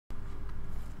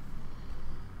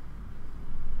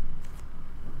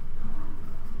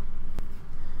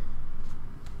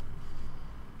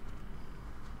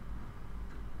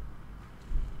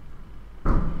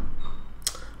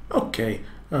Okay,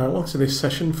 welcome to this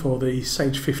session for the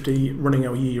Sage 50 running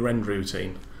our year-end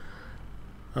routine.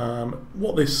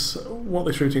 What this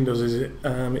routine does is it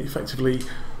effectively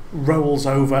rolls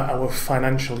over our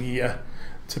financial year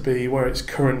to be where it's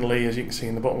currently, as you can see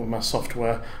in the bottom of my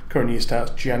software. Current year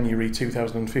starts January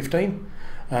 2015.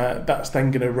 That's then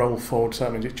going to roll forward, so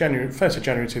that means it's 1st of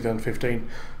January 2015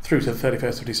 through to the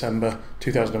 31st of December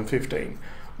 2015.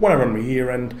 When I run my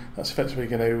year end, that's effectively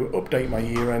going to update my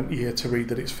year to read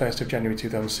that it's 1st of January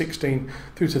 2016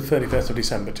 through to the 31st of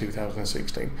December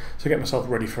 2016. So get myself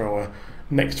ready for our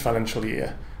next financial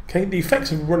year. Okay, the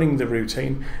effects of running the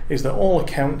routine is that all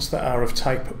accounts that are of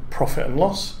type profit and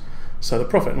loss, so the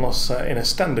profit and loss in a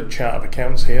standard chart of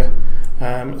accounts here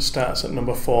starts at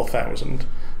number 4,000.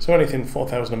 So anything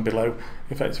 4,000 and below,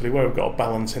 effectively where we've got a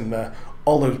balance in there,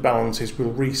 all those balances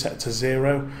will reset to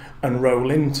 0 and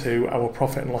roll into our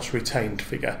profit and loss retained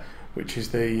figure, which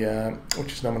is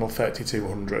nominal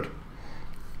 3,200.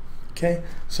 Okay,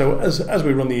 so as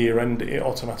we run the year end, it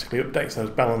automatically updates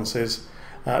those balances.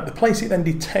 The place it then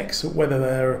detects whether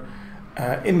they're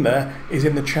in there is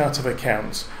in the chart of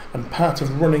accounts, and part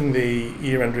of running the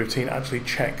year end routine actually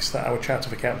checks that our chart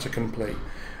of accounts are complete.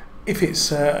 If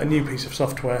it's a new piece of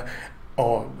software,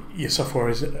 or your software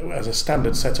is as a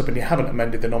standard setup and you haven't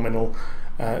amended the nominal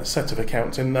set of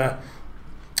accounts in there,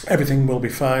 everything will be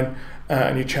fine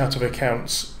and your chart of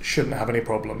accounts shouldn't have any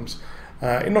problems.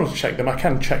 In order to check them, I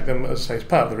can check them, as I say, as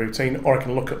part of the routine, or I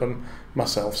can look at them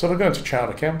myself. So I'll go into chart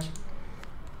accounts.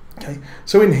 Okay,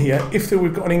 so in here, if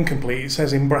we've got an incomplete, it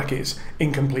says in brackets,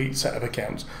 incomplete set of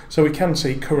accounts. So we can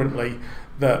see currently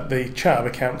that the chart of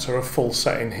accounts are a full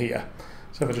set in here.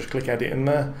 So if I just click edit in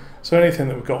there, so anything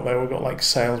that we've got there, we've got like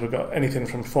sales, we've got anything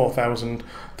from 4,000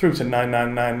 through to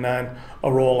 9,999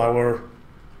 are all our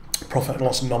profit and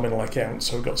loss nominal accounts.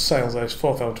 So we've got sales there,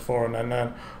 4,000 to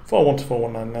 4,199, 4,1 to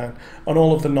 4,199, and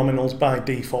all of the nominals by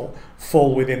default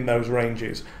fall within those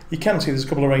ranges. You can see there's a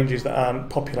couple of ranges that aren't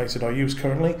populated or used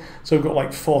currently. So we've got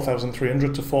like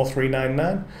 4,300 to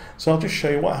 4,399. So I'll just show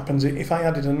you what happens if I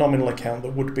added a nominal account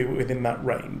that would be within that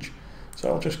range. So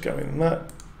I'll just go in there.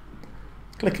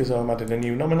 Click as though I'm adding a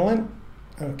new nominal in.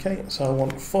 Okay, so I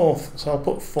want so I'll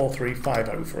put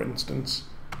 4,350 for instance.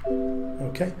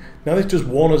 Okay, now this does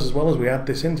warn us as well as we add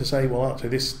this in to say, well, actually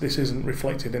this isn't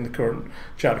reflected in the current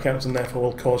chart accounts and therefore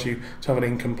will cause you to have an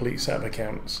incomplete set of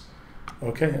accounts.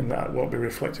 Okay, and that won't be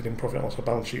reflected in profit and loss or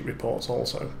balance sheet reports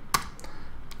also.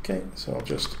 Okay, so I'll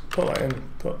just put that in,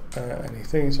 put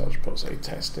anything, so I'll just put, say,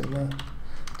 test in there,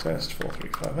 test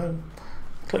 4,350,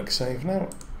 click save now.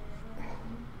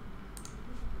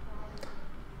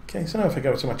 Okay, so now if I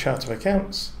go to my chart of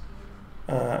accounts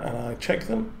and I check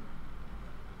them,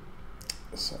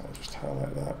 so I'll just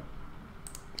highlight that,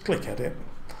 click edit,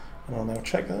 and I'll now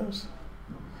check those.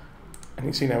 And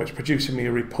you see now it's producing me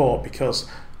a report because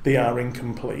they are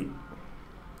incomplete.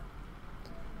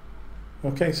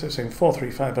 Okay, so it's saying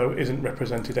 4,350 isn't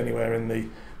represented anywhere in the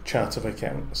chart of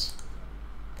accounts.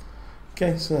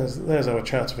 Okay, so there's our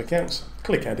chart of accounts,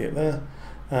 click edit there.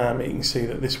 You can see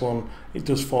that this one, it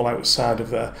does fall outside of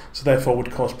there, so therefore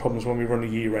would cause problems when we run a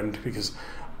year end, because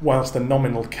whilst the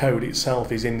nominal code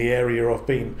itself is in the area of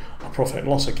being a profit and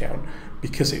loss account,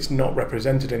 because it's not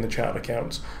represented in the chart of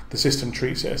accounts, the system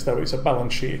treats it as though it's a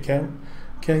balance sheet account.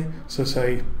 Okay, so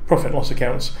say profit and loss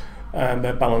accounts, and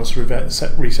their balance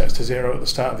resets to 0 at the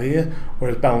start of the year,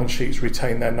 whereas balance sheets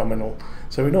retain their nominal.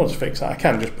 So in order to fix that, I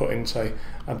can just put in, say,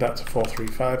 add that to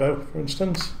 4,350 for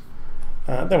instance.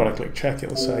 Then when I click check,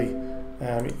 it'll say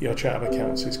your chart of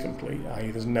accounts is complete,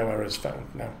 i.e. there's no errors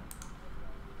found now.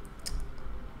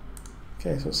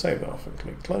 Okay, so I'll save that off and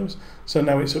click close. So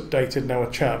now it's updated, now a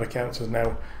chart of accounts is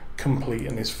now complete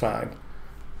and is fine.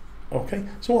 Okay,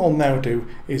 so what I'll now do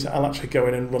is I'll actually go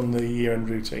in and run the year-end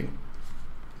routine.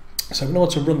 So in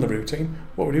order to run the routine,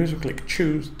 what we do is we click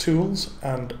choose tools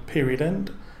and period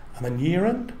end, and then year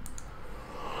end.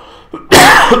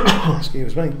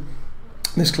 Excuse me.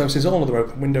 This closes all of the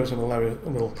open windows and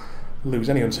will lose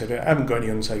any unsaved data. I haven't got any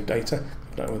unsaved data.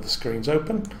 I don't know whether the screen's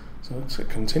open. So let's hit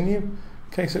continue.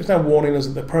 Okay, so it's now warning us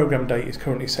that the program date is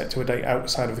currently set to a date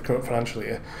outside of the current financial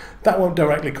year. That won't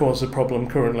directly cause a problem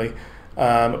currently,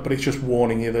 but it's just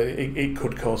warning you that it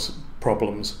could cause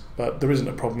problems. But there isn't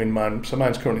a problem in mine. So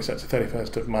mine's currently set to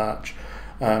 31st of March.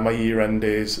 My year end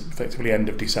is effectively end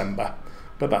of December.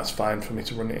 But that's fine for me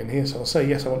to run it in here. So I'll say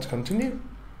yes, I want to continue.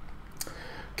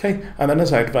 Okay, and then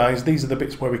as I advised, these are the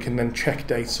bits where we can then check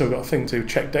data. So we've got a thing to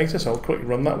check data, so I'll quickly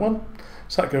run that one.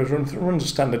 So that goes runs a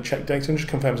standard check data and just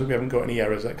confirms that we haven't got any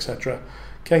errors, etc.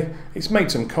 Okay, it's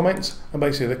made some comments, and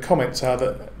basically the comments are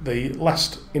that the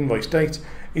last invoice date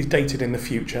is dated in the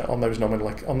future on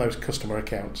those customer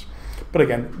accounts. But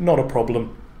again, not a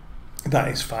problem. That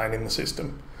is fine in the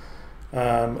system.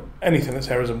 Anything that's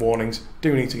errors and warnings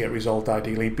do need to get resolved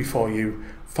ideally before you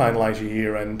finalise your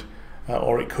year end,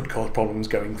 or it could cause problems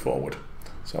going forward.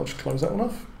 So I'll just close that one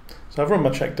off. So I've run my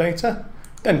check data,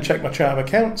 then check my chart of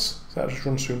accounts. So that just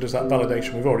runs through and does that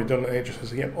validation. We've already done it. It just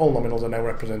says, yep, all nominals are now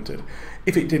represented.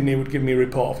 If it didn't, it would give me a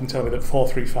report off and tell me that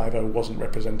 4350 wasn't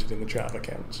represented in the chart of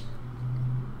accounts.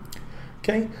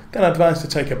 Okay, then I'm advised to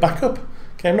take a backup.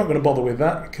 Okay, I'm not going to bother with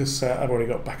that because I've already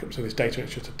got backups of this data.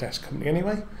 It's just a test company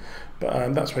anyway.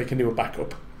 But that's where you can do a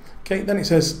backup. Okay, then it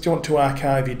says, do you want to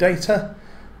archive your data?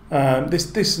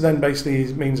 This then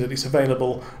basically means that it's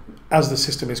available as the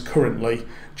system is currently,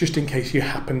 just in case you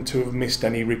happen to have missed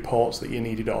any reports that you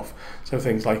needed off. So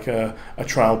things like a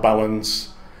trial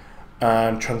balance,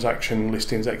 transaction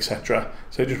listings, etc.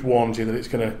 So it just warns you that it's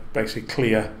going to basically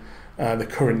clear the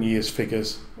current year's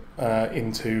figures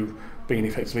into being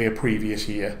effectively a previous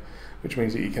year, which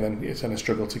means that you can it's then a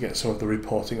struggle to get some of the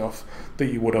reporting off that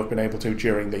you would have been able to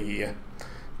during the year.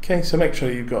 Okay, so make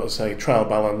sure you've got, say, trial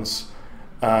balance,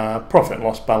 profit and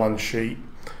loss balance sheet,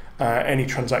 any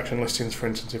transaction listings, for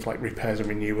instance, if like repairs and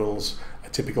renewals are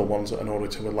typical ones that an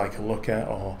auditor would like a look at,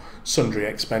 or sundry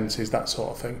expenses, that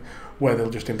sort of thing, where they'll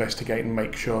just investigate and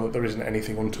make sure that there isn't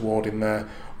anything untoward in there,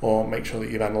 or make sure that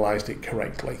you've analysed it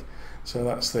correctly. So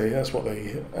that's what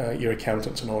your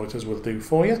accountants and auditors will do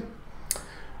for you.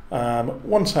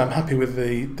 Once I'm happy with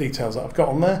the details that I've got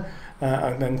on there,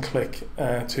 and then click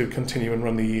to continue and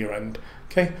run the year end.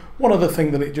 Okay. One other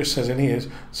thing that it just says in here is,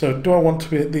 so do I want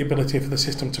the ability for the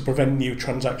system to prevent new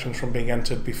transactions from being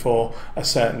entered before a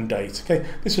certain date? Okay.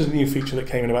 This is a new feature that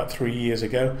came in about 3 years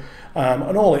ago,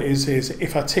 and all it is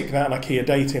if I tick that and I key a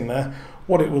date in there,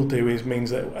 what it will do is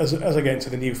means that as I get into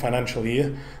the new financial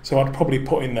year, so I'd probably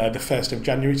put in there the 1st of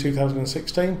January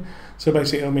 2016. So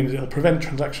basically it'll mean it'll prevent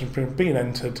transactions from being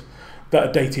entered that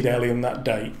are dated earlier than that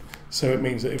date. So it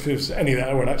means that if there's any that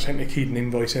I would accidentally keyed an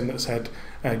invoice in that said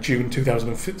June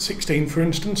 2016, for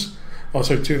instance, or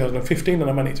so 2015, and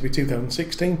I meant it to be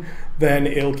 2016, then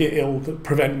it'll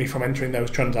prevent me from entering those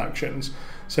transactions.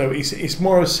 So it's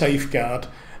more a safeguard.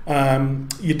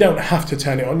 You don't have to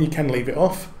turn it on; you can leave it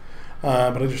off.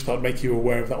 But I just thought I'd make you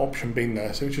aware of that option being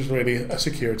there. So it's just really a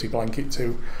security blanket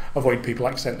to avoid people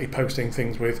accidentally posting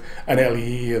things with an earlier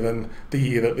year than the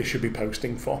year that they should be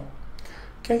posting for.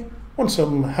 Okay, once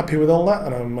I'm happy with all that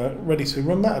and I'm ready to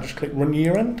run that, I just click Run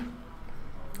Year End.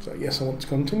 So yes, I want to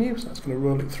continue, so that's going to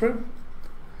roll it through.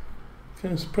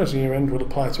 Because present year end will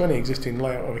apply to any existing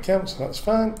layout of accounts, so that's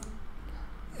fine.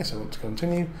 Yes, I want to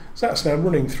continue. So that's now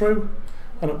running through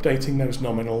and updating those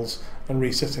nominals and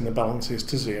resetting the balances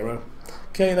to 0.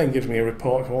 Okay, then gives me a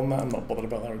report if I want that. I'm not bothered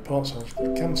about that report, so I'll just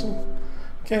click cancel.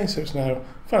 Okay, so it's now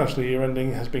financial year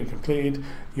ending has been completed.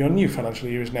 Your new financial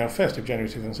year is now 1st of January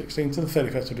 2016 to the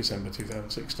 31st of December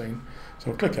 2016.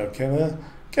 So I'll click OK there,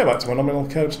 go back to my nominal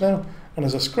codes now, and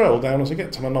as I scroll down, as I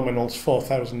get to my nominals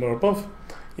 4,000 or above,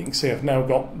 you can see I've now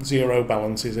got 0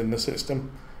 balances in the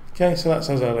system. Okay, so that's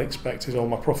as I'd expect, is all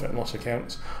my profit and loss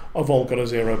accounts have all got a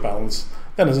 0 balance.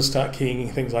 Then as I start keying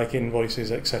things like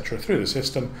invoices, etc. through the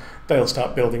system, they'll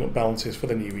start building up balances for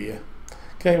the new year.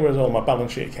 Okay, whereas all my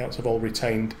balance sheet accounts have all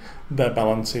retained their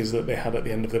balances that they had at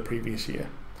the end of the previous year.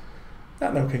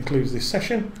 That now concludes this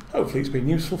session. Hopefully it's been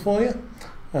useful for you,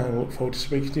 and I look forward to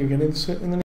speaking to you again in the